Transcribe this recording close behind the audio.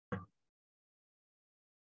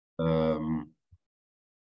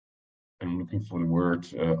I'm looking for the word,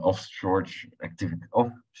 offshore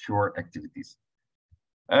activities.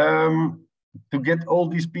 To get all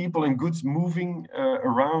these people and goods moving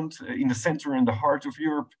around in the center and the heart of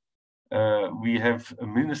Europe, we have a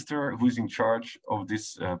minister who's in charge of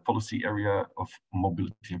this policy area of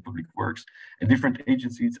mobility and public works, and different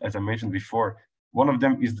agencies, as I mentioned before. One of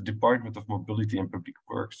them is the Department of Mobility and Public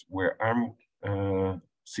Works, where I'm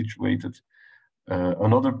situated.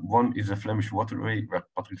 Another one is the Flemish waterway, where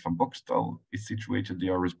Patrik van Bokstal is situated. They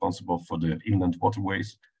are responsible for the inland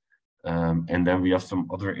waterways. And then we have some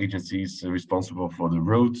other agencies responsible for the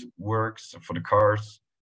road works, for the cars.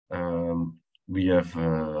 We have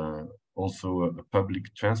also a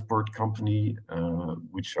public transport company,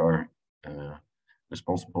 which are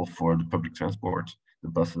responsible for the public transport, the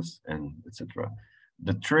buses, and etc.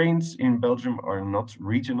 The trains in Belgium are not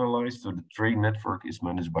regionalized, so the train network is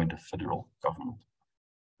managed by the federal government.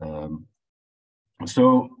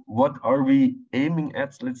 So what are we aiming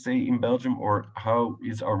at, let's say, in Belgium, or how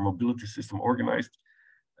is our mobility system organized?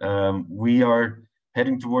 We are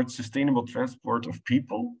heading towards sustainable transport of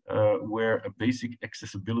people, where a basic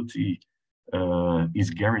accessibility is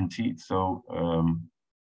guaranteed. So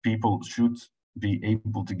people should be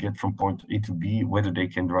able to get from point A to B, whether they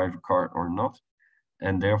can drive a car or not.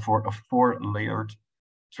 And therefore, a 4-layered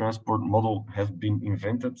transport model has been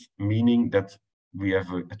invented, meaning that we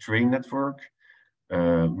have a train network.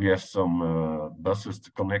 We have some buses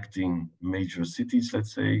connecting major cities,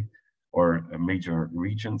 let's say, or major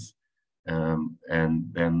regions. And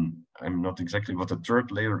then I'm not exactly what the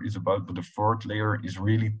 3rd layer is about, but the 4th layer is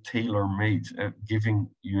really tailor-made, giving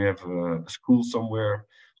you have a school somewhere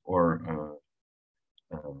or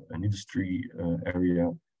an industry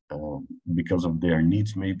area. Because of their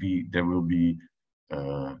needs, maybe there will be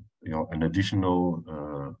an additional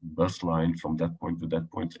bus line from that point to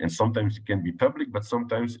that point. And sometimes it can be public, but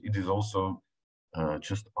sometimes it is also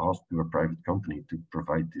just asked to a private company to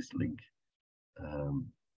provide this link.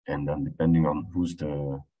 And then depending on who's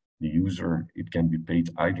the user, it can be paid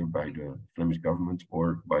either by the Flemish government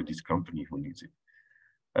or by this company who needs it.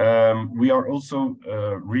 We are also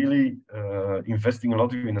really investing a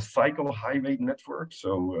lot in a cycle highway network.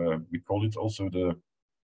 So we call it also the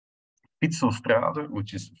Fietsenstrade,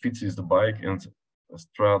 which is fiets is the bike and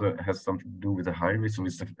strade has something to do with the highway. So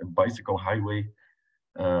it's a bicycle highway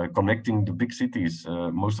connecting the big cities.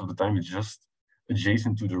 Most of the time it's just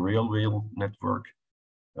adjacent to the railway network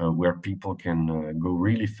where people can go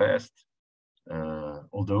really fast.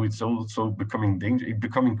 Although it's also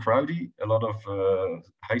becoming crowded, a lot of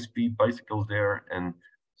high-speed bicycles there, and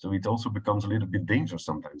so it also becomes a little bit dangerous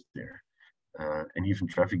sometimes there. And even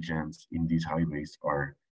traffic jams in these highways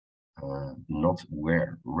are not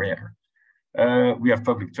rare. We have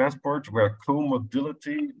public transport, where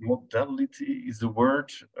modality is the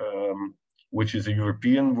word, which is a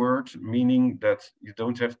European word, meaning that you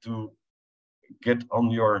don't have to get on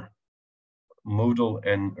your modal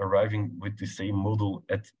and arriving with the same modal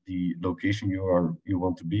at the location you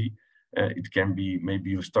want to be. It can be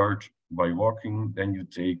maybe you start by walking, then you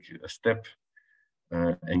take a step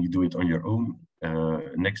and you do it on your own.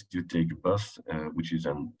 Next you take a bus, which is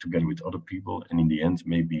together with other people, and in the end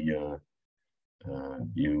maybe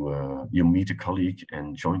you meet a colleague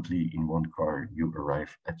and jointly in one car you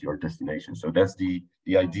arrive at your destination. So that's the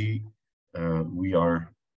idea we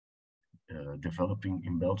are developing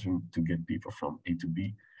in Belgium to get people from A to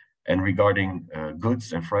B. And regarding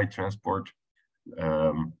goods and freight transport,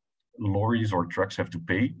 lorries or trucks have to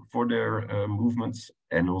pay for their movements,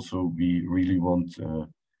 and also we really want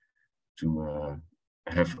to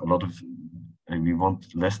have a lot of, and we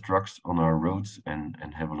want less trucks on our roads and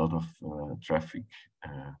have a lot of traffic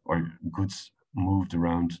or goods moved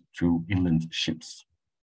around through inland ships.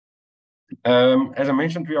 As I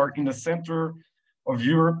mentioned, we are in the center of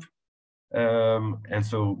Europe. And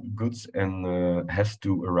so goods has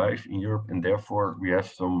to arrive in Europe, and therefore we have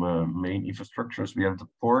some main infrastructures. We have the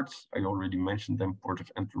ports, I already mentioned them, Port of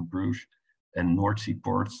Antwerp, Bruges, and North Sea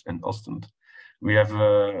ports and Ostend. We have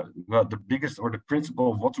well, the biggest or the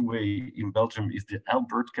principal waterway in Belgium is the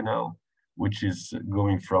Albert Canal, which is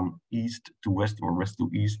going from east to west or west to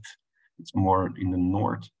east. It's more in the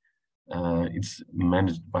north. It's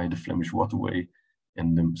managed by the Flemish waterway,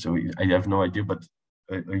 and so I have no idea, but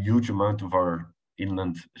a huge amount of our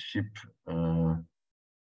inland ship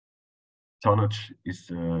tonnage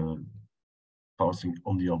is passing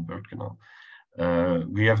on the Albert Canal.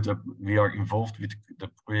 We are involved with the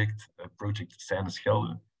project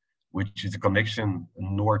Seine-Schelde, which is a connection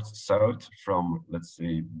north-south from, let's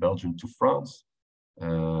say, Belgium to France.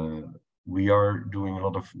 We are doing a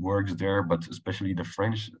lot of works there, but especially the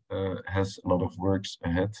French has a lot of works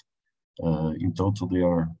ahead. In total, they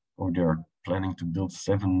are planning to build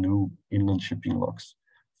 7 new inland shipping locks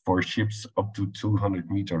for ships up to 200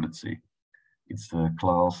 meters, let's say. It's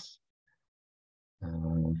class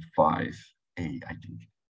 5A, I think,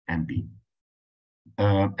 and B.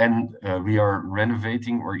 We are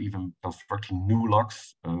renovating or even constructing new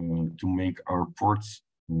locks to make our ports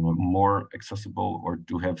more accessible, or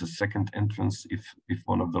to have a second entrance if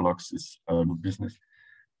one of the locks is out of business.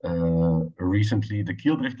 Recently, the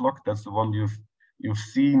Kieldrecht lock, that's the one you've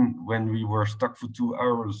seen when we were stuck for 2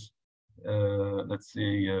 hours, let's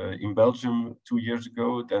say in Belgium 2 years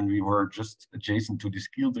ago. Then we were just adjacent to this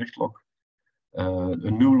Kieldrecht lock.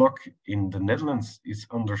 A new lock in the Netherlands is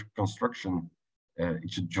under construction.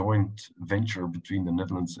 It's a joint venture between the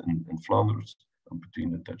Netherlands and Flanders,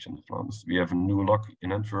 between the Dutch and the Flanders. We have a new lock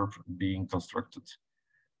in Antwerp being constructed.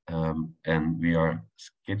 And we are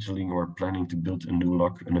scheduling or planning to build a new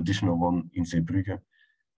lock, an additional one in Zeebrugge,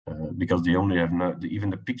 because they only have now, even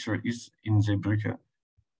the picture is in Zeebrugge.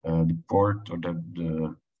 The port, or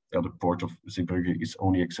the port of Zeebrugge, is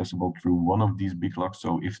only accessible through one of these big locks.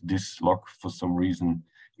 So if this lock for some reason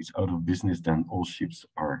is out of business, then all ships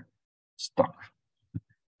are stuck.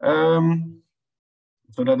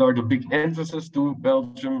 So that are the big entrances to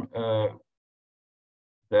Belgium.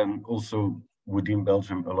 Then also within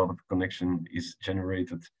Belgium, a lot of connection is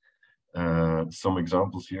generated. Some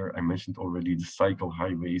examples here, I mentioned already the cycle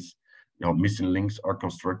highways. Missing links are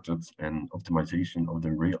constructed, and optimization of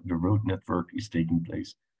the road network is taking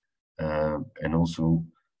place. And also,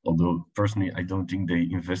 although personally I don't think they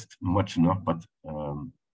invest much enough, but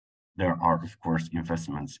there are of course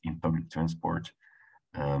investments in public transport.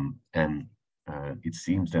 And it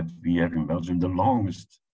seems that we have in Belgium the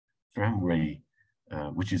longest tramway,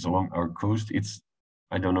 which is along our coast. It's,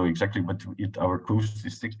 I don't know exactly, but our coast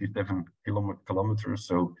is 67 kilometers.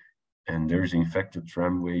 So, and there is in fact a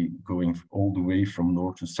tramway going all the way from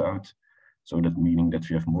north to south. So that meaning that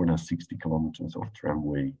we have more than 60 kilometers of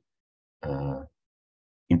tramway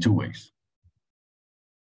in 2 ways.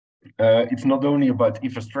 It's not only about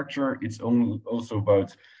infrastructure, it's also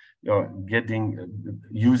about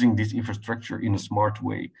using this infrastructure in a smart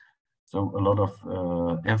way. So a lot of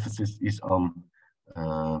emphasis is on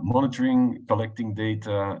monitoring, collecting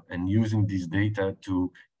data, and using this data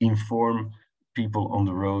to inform people on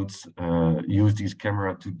the roads. Use this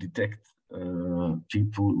camera to detect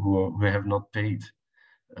people who have not paid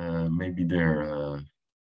maybe their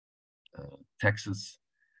taxes.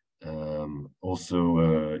 Also,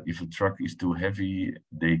 if a truck is too heavy,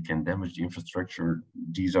 they can damage the infrastructure.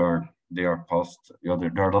 They are past.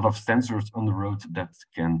 There are a lot of sensors on the road that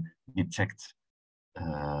can detect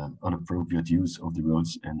inappropriate use of the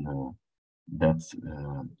roads, and that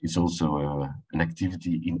is also an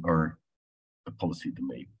activity in our policy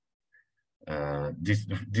domain. This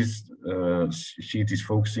sheet is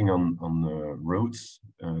focusing on roads,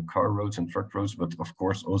 car roads and truck roads, but of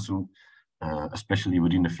course also, especially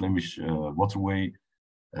within the Flemish waterway,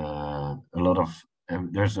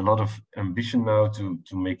 there's a lot of ambition now to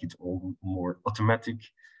make it all more automatic,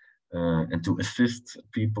 and to assist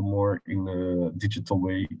people more in a digital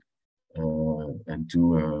way, and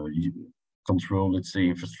to control, let's say,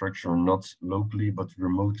 infrastructure not locally but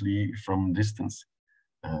remotely from distance.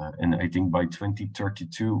 And I think by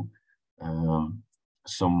 2032,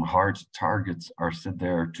 some hard targets are set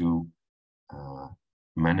there to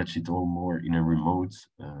manage it all more in a remote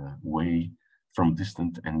way from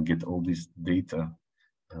distance, and get all this data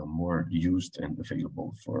more used and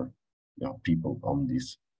available for people on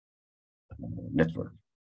this network.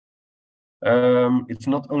 It's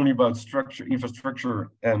not only about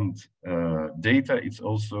infrastructure and data, it's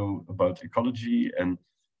also about ecology, and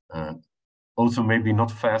also maybe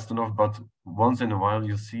not fast enough, but once in a while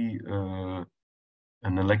you see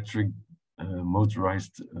an electric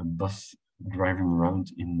motorized bus driving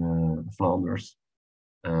around in Flanders.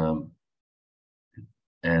 So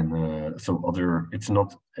it's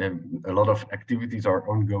not, a lot of activities are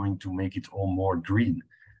ongoing to make it all more green.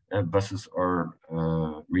 Buses are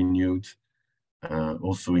renewed.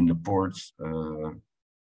 Also in the ports,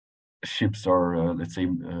 ships are, let's say,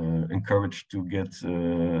 encouraged to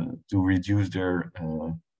to reduce their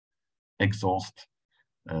exhaust,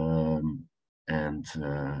 and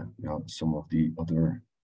some of the other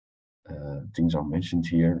things are mentioned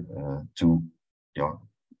here to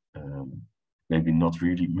maybe not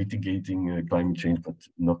really mitigating climate change, but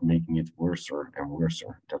not making it worse and worse.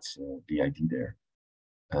 That's the idea there.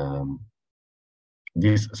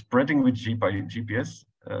 This spreading with GPS,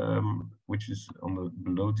 which is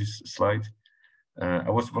below this slide, I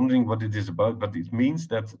was wondering what it is about, but it means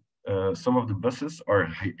that some of the buses are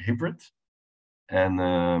hybrid,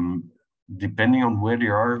 and depending on where they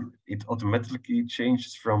are, it automatically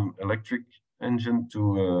changes from electric engine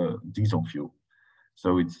to diesel fuel.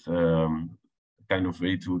 So it's kind of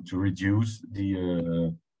way to reduce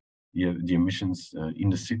the emissions in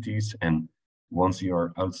the cities, and once you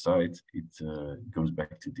are outside, it goes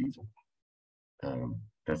back to diesel.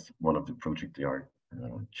 That's one of the projects they are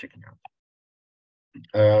checking out.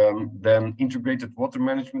 Then integrated water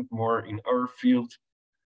management, more in our field.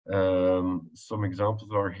 Some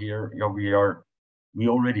examples are here. Yeah, we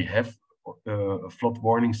already have flood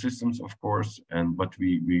warning systems, of course, but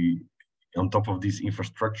we on top of this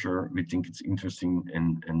infrastructure, we think it's interesting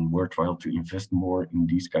and worthwhile to invest more in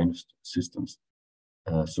these kind of systems,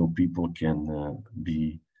 so people can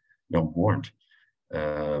be warned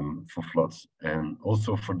for floods, and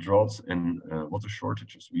also for droughts and water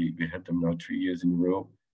shortages. We had them now 3 years in a row.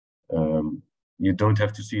 You don't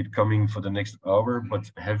have to see it coming for the next hour, but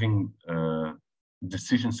having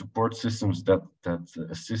decision support systems that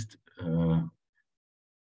assist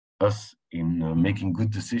us in making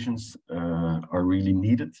good decisions are really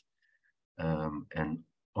needed, and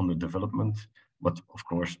on the development. But of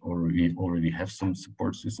course, we already have some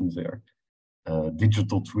support systems there.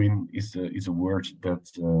 Digital twin is a word that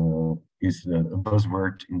is a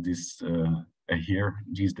buzzword in this here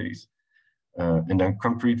these days. And then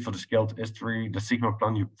concrete for the Scheldt estuary, the Sigma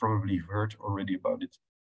plan, you probably heard already about it,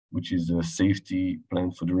 which is a safety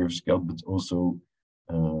plan for the River Scheldt, but also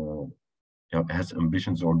has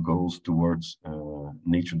ambitions or goals towards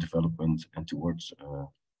nature development and towards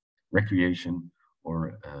recreation,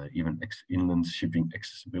 or even inland shipping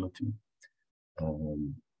accessibility.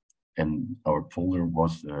 And our polder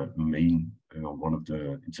was main,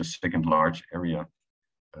 it's a second large area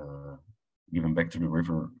given back to the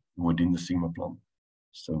river within the Sigma plan.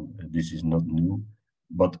 So this is not new,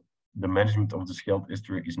 but the management of the Scheldt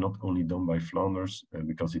estuary is not only done by Flanders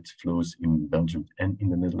because it flows in Belgium and in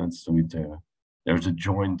the Netherlands. So there's a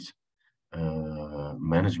joint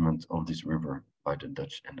management of this river by the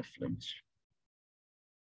Dutch and the Flemish.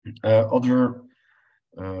 Other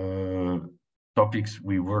topics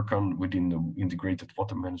we work on within the integrated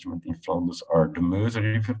water management in Flanders are the Meuse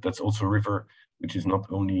River. That's also a river which is not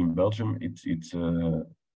only in Belgium. It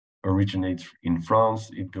originates in France.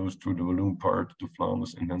 It goes through the Walloon part to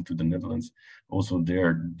Flanders and then to the Netherlands. Also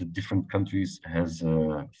there, the different countries has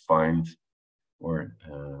find or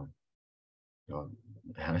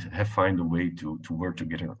have find a way to work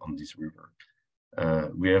together on this river.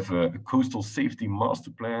 We have a coastal safety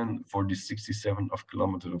master plan for this 67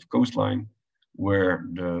 kilometers of coastline, where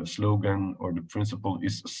the slogan or the principle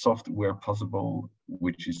is soft where possible,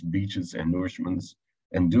 which is beaches and nourishments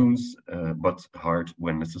and dunes, but hard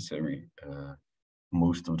when necessary,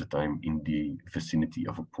 most of the time in the vicinity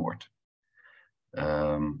of a port.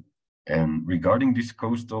 And regarding this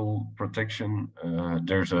coastal protection,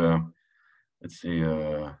 there's let's say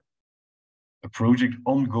a project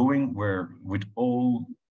ongoing where with all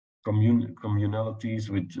communalities,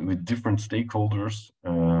 with different stakeholders,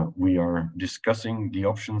 we are discussing the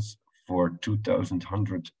options for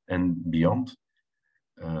 2100 and beyond,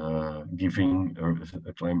 giving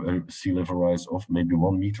a sea level rise of maybe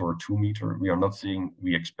 1 meter or 2 meters. We are not saying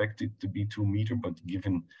we expect it to be 2 meters, but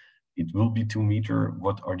given it will be 2 meters,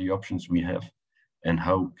 what are the options we have, and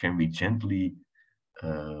how can we gently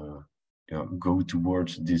go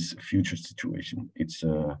towards this future situation? It's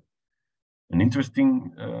an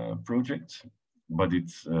interesting project, but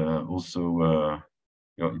it's also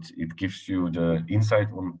it gives you the insight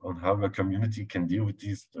on how a community can deal with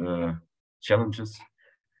these challenges,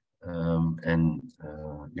 and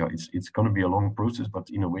it's going to be a long process, but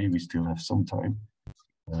in a way we still have some time.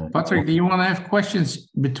 Patrik, do you want to have questions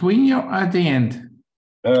between you or at the end?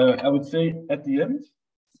 I would say at the end,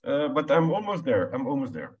 but I'm almost there.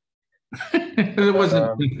 It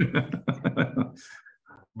wasn't.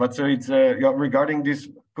 But so it's regarding this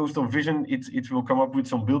coastal vision, it will come up with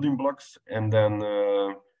some building blocks, and then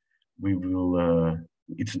we will.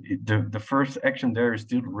 The first action there is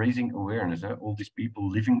still raising awareness. All these people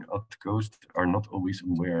living at the coast are not always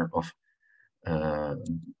aware of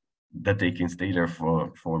that they can stay there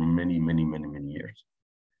for many years.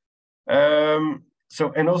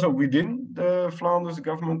 So, and also within the Flanders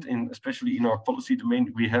government, especially in our policy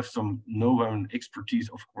domain, we have some know-how and expertise,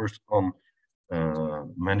 of course, on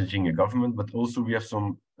managing a government, but also we have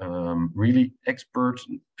some really expert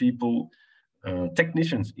people,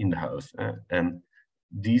 technicians in the house. And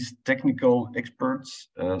these technical experts,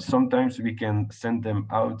 sometimes we can send them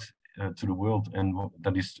out to the world, and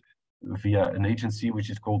that is via an agency which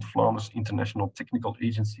is called Flanders International Technical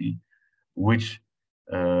Agency, which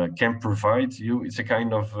can provide you. It's a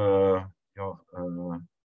kind of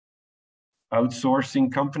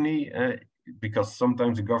outsourcing company, because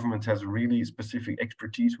sometimes the government has a really specific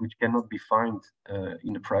expertise which cannot be found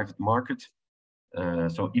in the private market.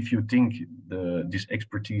 So if you think this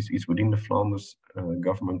expertise is within the Flanders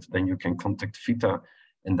government, then you can contact Vita,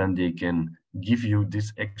 and then they can give you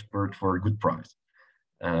this expert for a good price.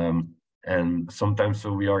 And sometimes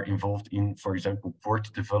so we are involved in, for example,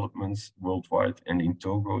 port developments worldwide, and in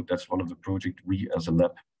Togo, that's one of the projects we as a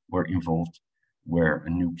lab were involved, where a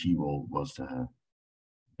new key wall was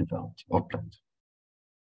developed or planned.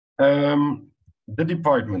 The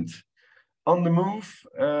department. On the move,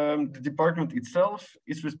 the department itself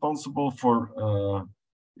is responsible for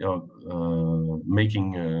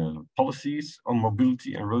making policies on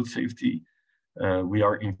mobility and road safety. We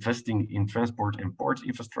are investing in transport and port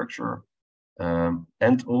infrastructure,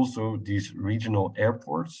 and also these regional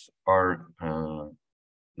airports are,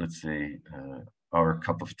 let's say, our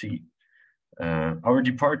cup of tea. Our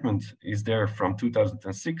department is there from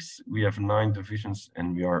 2006. We have 9 divisions,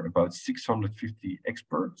 and we are about 650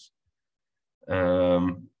 experts.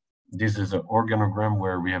 This is an organogram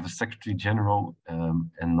where we have a secretary general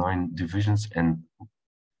and 9 divisions, and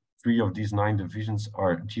 3 of these 9 divisions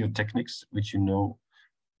are geotechnics, which you know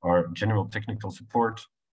are general technical support.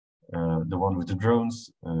 The one with the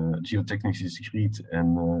drones, geotechnics is Griet,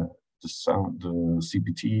 and the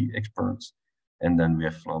CPT experts, and then we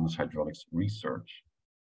have Flanders Hydraulics Research.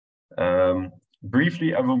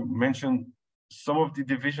 Briefly, I will mention some of the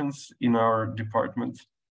divisions in our department.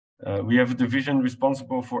 We have a division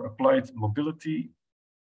responsible for applied mobility.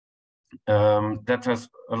 That has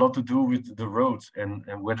a lot to do with the roads and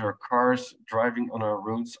whether cars driving on our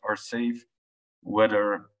roads are safe,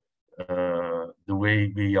 whether the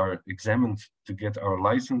way we are examined to get our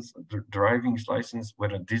license, the driving license,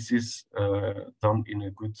 whether this is done in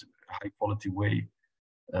a good, high quality way.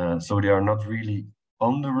 So they are not really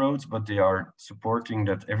on the roads, but they are supporting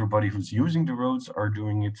that everybody who's using the roads are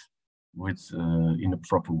doing it with in a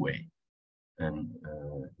proper way and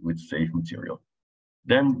with safe material.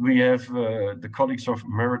 Then we have the colleagues of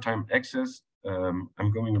Maritime Access.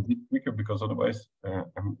 I'm going a bit quicker because otherwise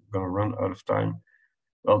I'm going to run out of time.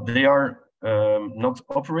 Well, they are not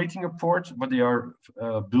operating a port, but they are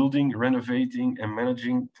building, renovating, and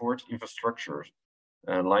managing port infrastructure,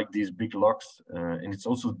 like these big locks. And it's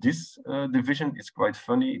also this division. It's quite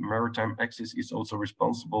funny. Maritime Access is also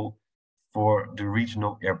responsible for the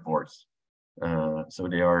regional airports. So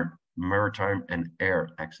they are maritime and air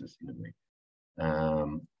access in a way.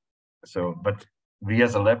 But we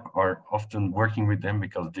as a lab are often working with them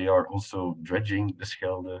because they are also dredging the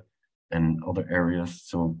Schelde and other areas.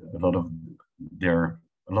 So there are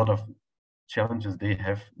a lot of challenges they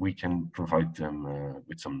have. We can provide them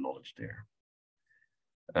with some knowledge there.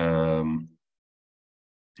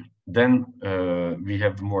 Then we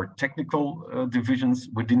have the more technical divisions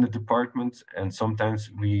within the department, and sometimes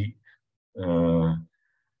we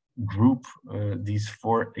group these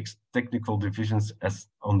 4 technical divisions as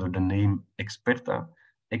under the name Experta,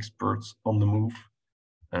 experts on the move.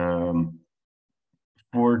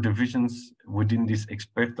 4 divisions within this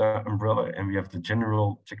Experta umbrella, and we have the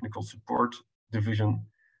general technical support division,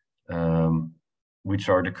 which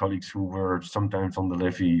are the colleagues who were sometimes on the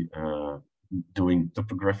levee doing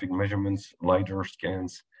topographic measurements, LiDAR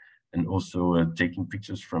scans, and also taking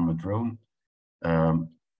pictures from a drone.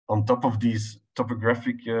 On top of these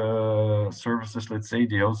topographic services, let's say,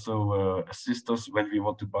 they also assist us when we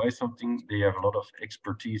want to buy something. They have a lot of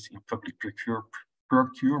expertise in public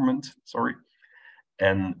procurement, sorry.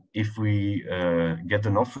 And if we get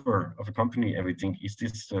an offer of a company and we think, is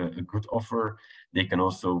this a good offer? They can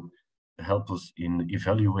also help us in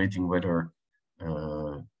evaluating whether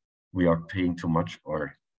we are paying too much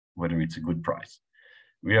or whether it's a good price.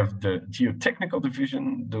 We have the geotechnical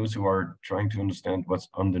division, those who are trying to understand what's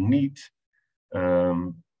underneath.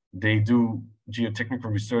 They do geotechnical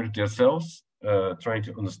research themselves, trying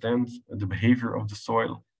to understand the behavior of the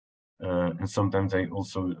soil. And sometimes they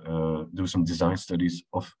also do some design studies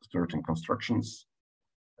of certain constructions.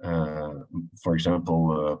 For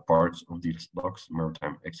example, parts of these blocks,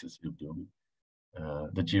 Maritime Access is building.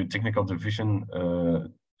 The geotechnical division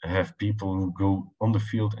have people who go on the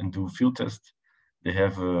field and do field tests. They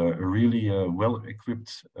have a really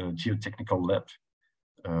well-equipped geotechnical lab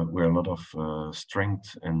where a lot of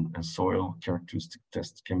strength and soil characteristic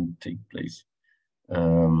tests can take place.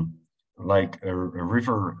 Like a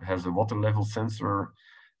river has a water level sensor,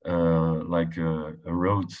 like a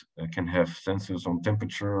road can have sensors on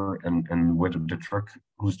temperature and whether the truck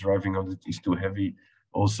who's driving on it is too heavy.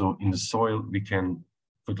 Also in the soil, we can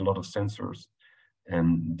put a lot of sensors,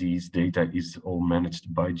 and these data is all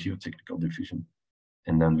managed by geotechnical division.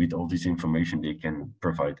 And then with all this information, they can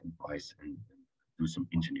provide advice and do some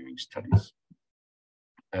engineering studies.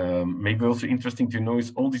 Maybe also interesting to know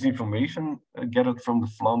is all this information gathered from the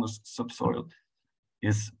Flanders subsoil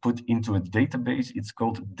is put into a database. It's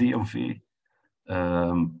called DOV,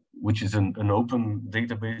 which is an open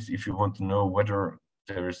database. If you want to know whether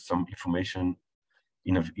there is some information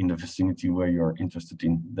in the vicinity where you are interested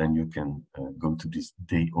in, then you can go to this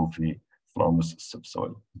DOV Flanders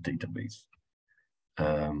subsoil database.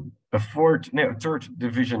 A third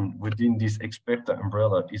division within this Experta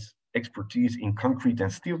umbrella is expertise in concrete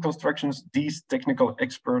and steel constructions. These technical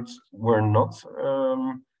experts were not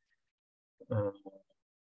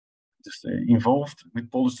involved with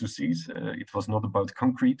Polder2C's. It was not about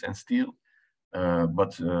concrete and steel,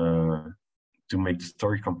 but to make the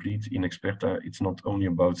story complete in Experta, it's not only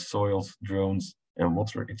about soils, drones, and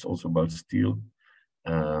water, it's also about steel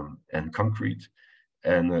and concrete.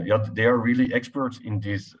 And yeah, they are really experts in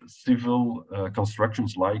these civil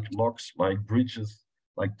constructions like locks, like bridges,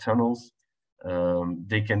 like tunnels.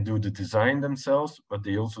 They can do the design themselves, but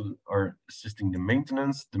they also are assisting the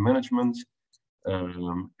maintenance, the management.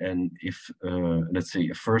 And if, let's say,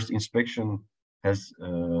 a first inspection has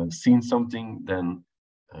seen something, then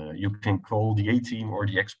you can call the A-team or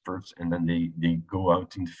the experts, and then they go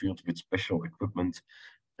out in the field with special equipment,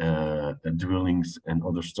 drillings and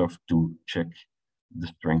other stuff to check the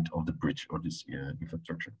strength of the bridge or this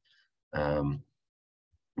infrastructure.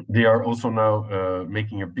 They are also now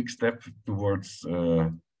making a big step towards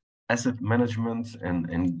asset management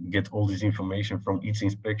and get all this information from each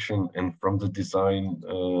inspection and from the design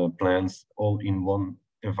plans all in one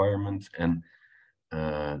environment, and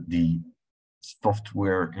the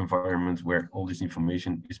software environment where all this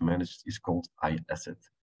information is managed is called iAsset,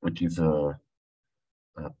 which is a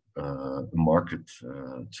market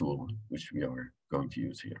tool which we are going to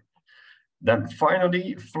use here. Then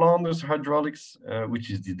finally, Flanders Hydraulics,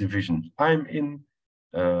 which is the division I'm in,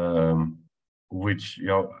 which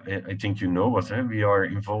I think you know us. We are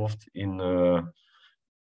involved in, or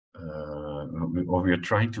we are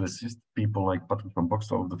trying to assist people like Patrik van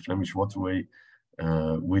Bokstel of the Flemish Waterway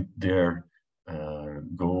with their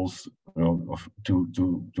goals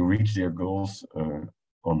to reach their goals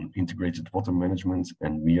on integrated water management.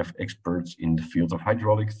 And we have experts in the field of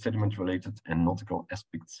hydraulics, sediment related and nautical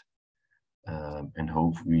aspects, and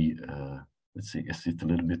hope we, let's say, assist a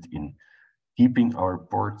little bit in keeping our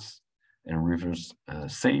ports and rivers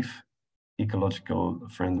safe, ecological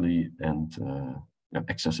friendly, and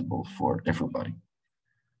accessible for everybody.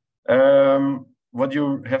 What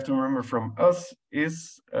you have to remember from us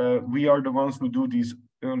is we are the ones who do these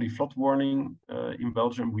early flood warning in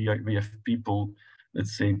Belgium. We have people,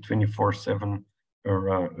 let's say, 24/7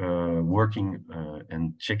 working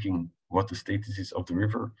and checking what the status is of the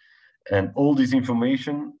river. And all this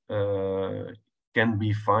information can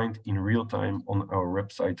be found in real time on our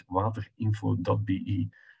website, waterinfo.be,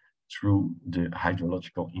 through the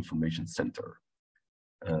Hydrological Information Center.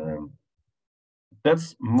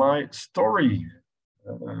 That's my story.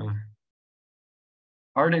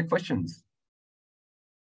 Are there questions?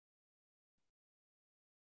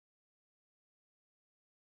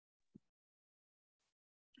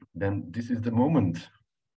 Then this is the moment.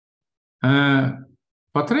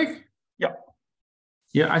 Patrik? Yeah.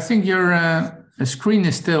 Yeah, I think your screen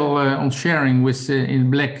is still on sharing with in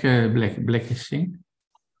blackish thing.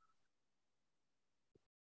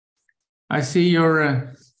 I see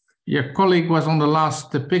your colleague was on the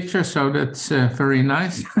last picture, so that's very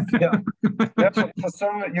nice. Yeah, for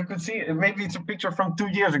some you could see maybe it's a picture from 2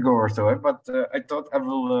 years ago or so, but I thought I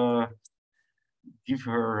will give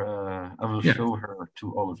her. I will show her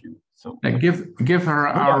to all of you. So give her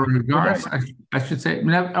our regards. I should say.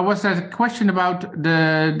 Now, I was a question about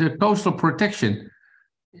the coastal protection.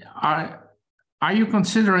 Are you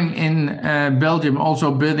considering in Belgium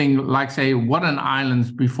also building, like, say, wooden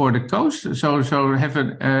islands before the coast? So have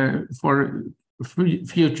it for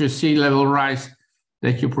future sea level rise,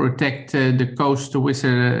 that you protect the coast with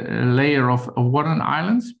a layer of wooden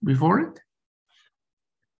islands before it?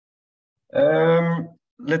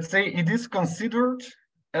 Let's say it is considered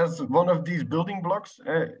as one of these building blocks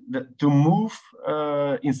to move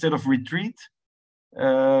instead of retreat.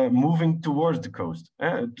 Moving towards the coast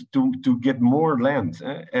to get more land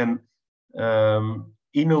and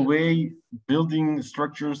in a way building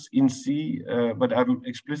structures in sea, but I'm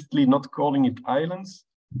explicitly not calling it islands,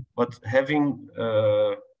 but having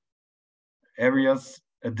areas,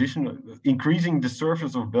 increasing the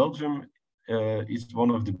surface of Belgium is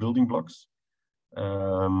one of the building blocks.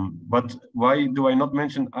 But why do I not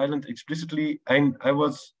mention island explicitly?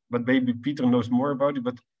 But maybe Peter knows more about it,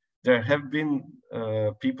 but there have been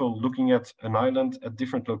people looking at an island at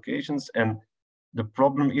different locations, and the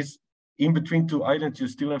problem is in between two islands you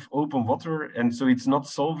still have open water, and so it's not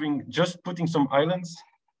solving. Just putting some islands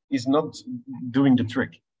is not doing the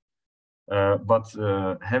trick. But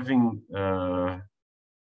having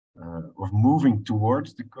or moving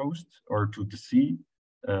towards the coast or to the sea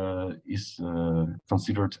is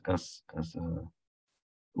considered as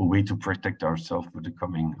a way to protect ourselves for the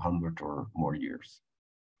coming 100 or more years.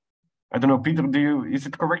 I don't know, Peter, is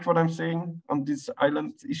it correct what I'm saying on this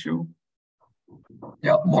island issue?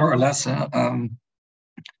 Yeah, more or less.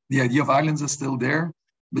 The idea of islands is still there,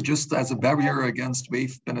 but just as a barrier against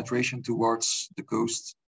wave penetration towards the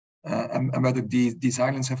coast. And whether these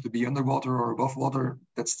islands have to be underwater or above water,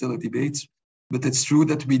 that's still a debate. But it's true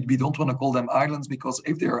that we don't want to call them islands, because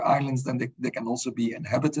if they are islands, then they can also be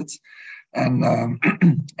inhabited. And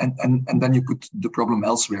then you put the problem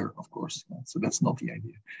elsewhere, of course. So that's not the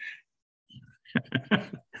idea.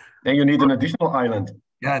 Then you need an additional island.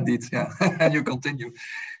 Yeah, indeed. Yeah, and you continue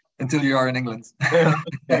until you are in England.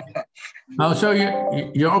 Oh, so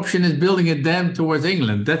your option is building a dam towards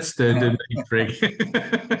England. That's the main trick.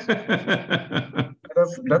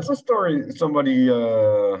 That's a story somebody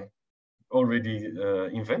already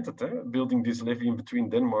invented, building this levee in between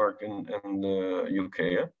Denmark and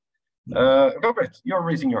UK. Robert, you're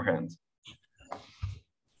raising your hand.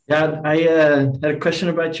 Yeah, I had a question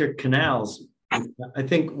about your canals. I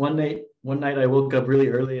think one night I woke up really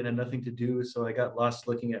early and had nothing to do, so I got lost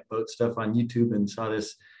looking at boat stuff on YouTube and saw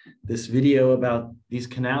this video about these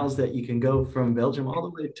canals that you can go from Belgium all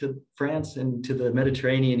the way to France and to the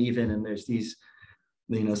Mediterranean even, and there's these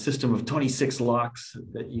system of 26 locks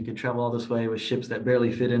that you can travel all this way with ships that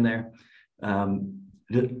barely fit in there.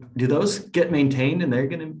 Do those get maintained, and they're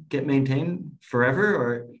going to get maintained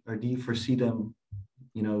forever, or do you foresee them,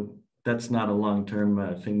 that's not a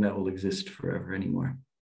long-term thing that will exist forever anymore?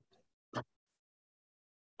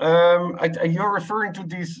 You're referring to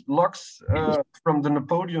these locks from the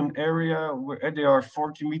Napoleon area, where they are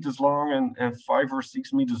 40 meters long and 5 or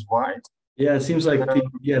 6 meters wide. Yeah, it seems like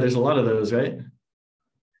there's a lot of those, right?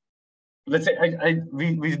 Let's say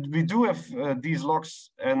we do have these locks,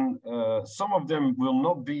 and some of them will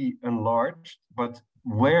not be enlarged, but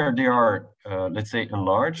where they are, let's say,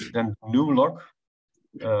 enlarged, then new lock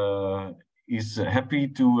is happy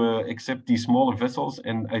to accept these smaller vessels,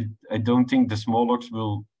 and I don't think the small locks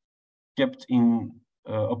will kept in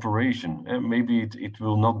operation. And maybe it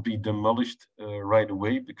will not be demolished right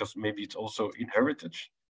away, because maybe it's also in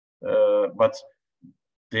heritage, but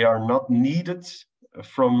they are not needed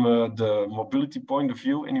from the mobility point of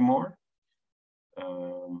view anymore.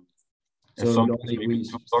 So some maybe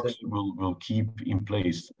two locks will keep in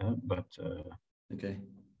place, but okay.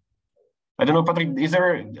 I don't know, Patrik,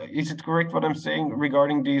 is it correct what I'm saying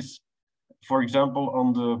regarding these, for example,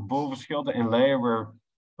 on the Bovenschelde and Leie, where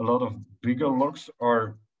a lot of bigger locks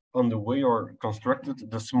are on the way or constructed,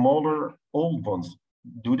 the smaller old ones,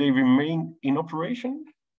 do they remain in operation?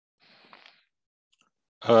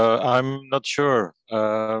 I'm not sure.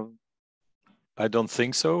 I don't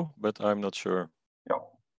think so, but I'm not sure. Yeah.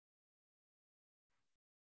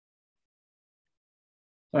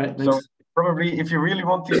 All right, so probably if you really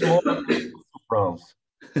want these small France.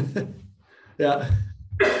 Yeah.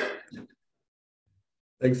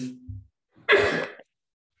 Thanks.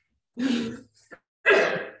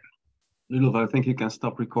 Ludolf, I think you can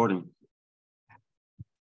stop recording.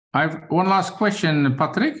 I have one last question,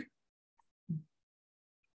 Patrik.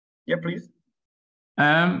 Yeah, please.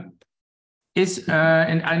 And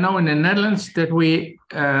I know in the Netherlands that we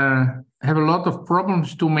have a lot of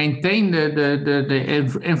problems to maintain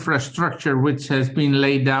the infrastructure which has been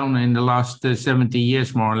laid down in the last 70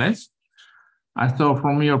 years, more or less. I thought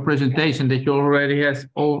from your presentation that you already have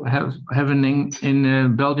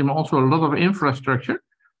in Belgium also a lot of infrastructure.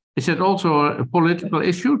 Is it also a political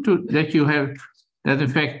issue that you have, that in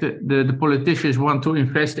fact the politicians want to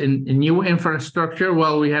invest in new infrastructure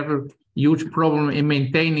while we have a huge problem in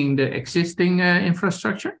maintaining the existing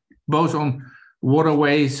infrastructure, both on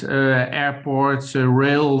waterways, airports,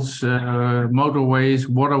 rails, motorways,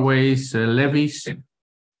 waterways, levees?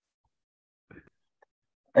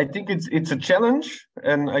 I think it's a challenge,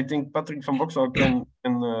 and I think Patrik van Boxel can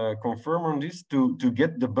confirm on this, to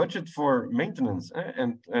get the budget for maintenance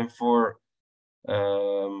and for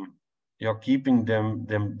keeping them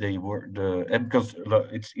they were because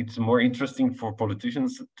it's more interesting for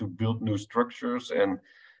politicians to build new structures and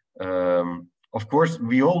Of course,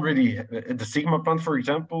 we already, at the Sigma plant, for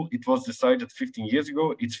example, it was decided 15 years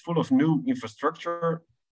ago, it's full of new infrastructure.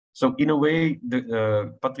 So in a way,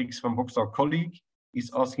 Patrik van Bokstel colleague is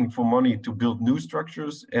asking for money to build new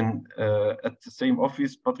structures. And at the same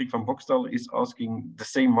office, Patrik van Bokstel is asking the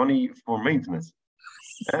same money for maintenance.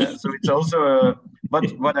 So it's also, but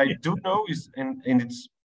what I do know is, and it's,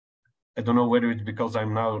 I don't know whether it's because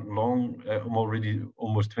I'm now I'm already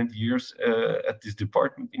almost 20 years at this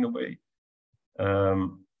department in a way.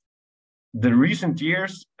 The recent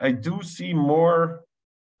years, I do see more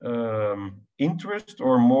interest,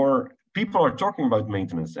 or more people are talking about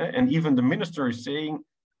maintenance. And even the minister is saying,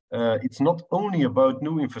 it's not only about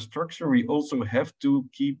new infrastructure, we also have to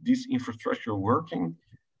keep this infrastructure working.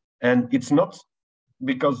 And it's not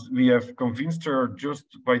because we have convinced her just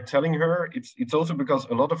by telling her, it's also because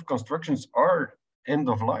a lot of constructions are end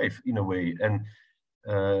of life in a way, and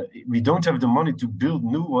we don't have the money to build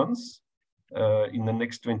new ones in the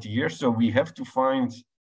next 20 years. So we have to find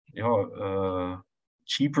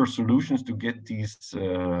cheaper solutions to get these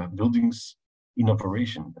buildings in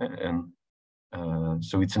operation. And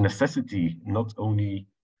so it's a necessity not only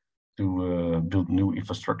to build new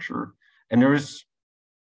infrastructure. And there is,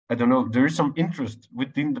 I don't know, there is some interest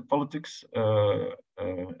within the politics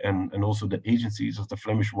and also the agencies of the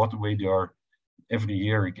Flemish waterway. They are every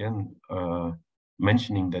year again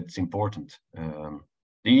mentioning that it's important.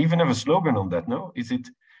 They even have a slogan on that, no? Is it,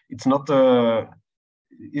 it's not, do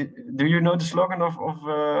you know the slogan of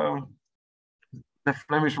the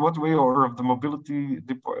Flemish waterway or of the mobility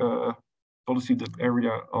policy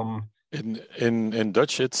area on? In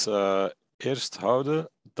Dutch, it's eerst houden,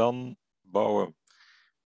 dan bouwen.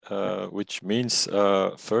 Which means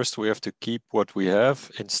first we have to keep what we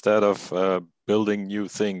have instead of building new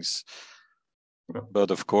things. Yeah.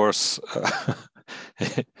 But of course,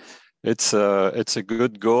 it's a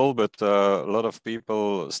good goal, but a lot of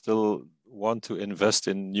people still want to invest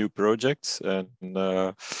in new projects, and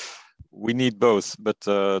we need both. But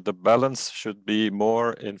the balance should be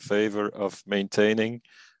more in favor of maintaining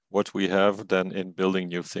what we have than in building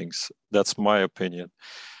new things. That's my opinion.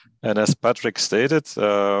 And as Patrik stated,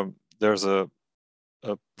 there's a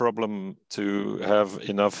problem to have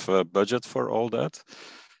enough budget for all that.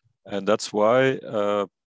 And that's why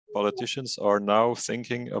politicians are now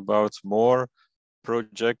thinking about more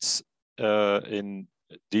projects in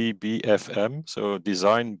DBFM, so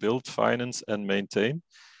design, build, finance, and maintain,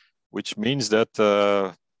 which means that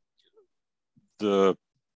the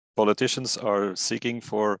politicians are seeking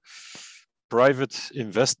for private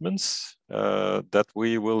investments that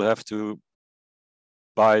we will have to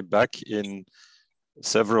buy back in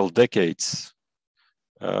several decades.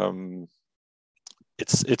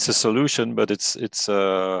 It's a solution, but it's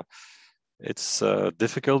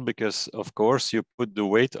difficult because, of course, you put the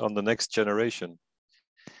weight on the next generation.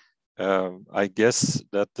 I guess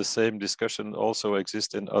that the same discussion also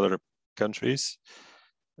exists in other countries,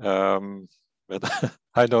 but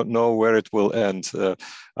I don't know where it will end.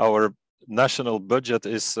 Our national budget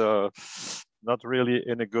is not really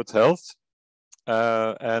in a good health,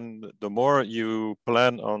 and the more you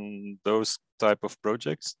plan on those type of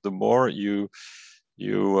projects, the more you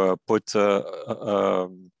put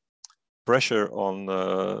pressure on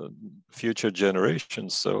future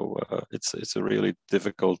generations. So it's a really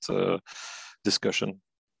difficult discussion.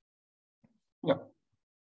 Yeah.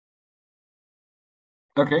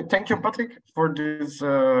 Okay, thank you, Patrik, for this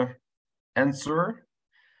answer.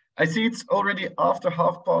 I see it's already after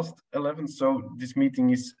 11:30, so this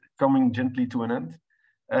meeting is coming gently to an end.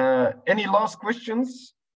 Any last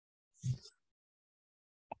questions?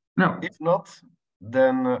 No. If not,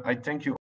 then I thank you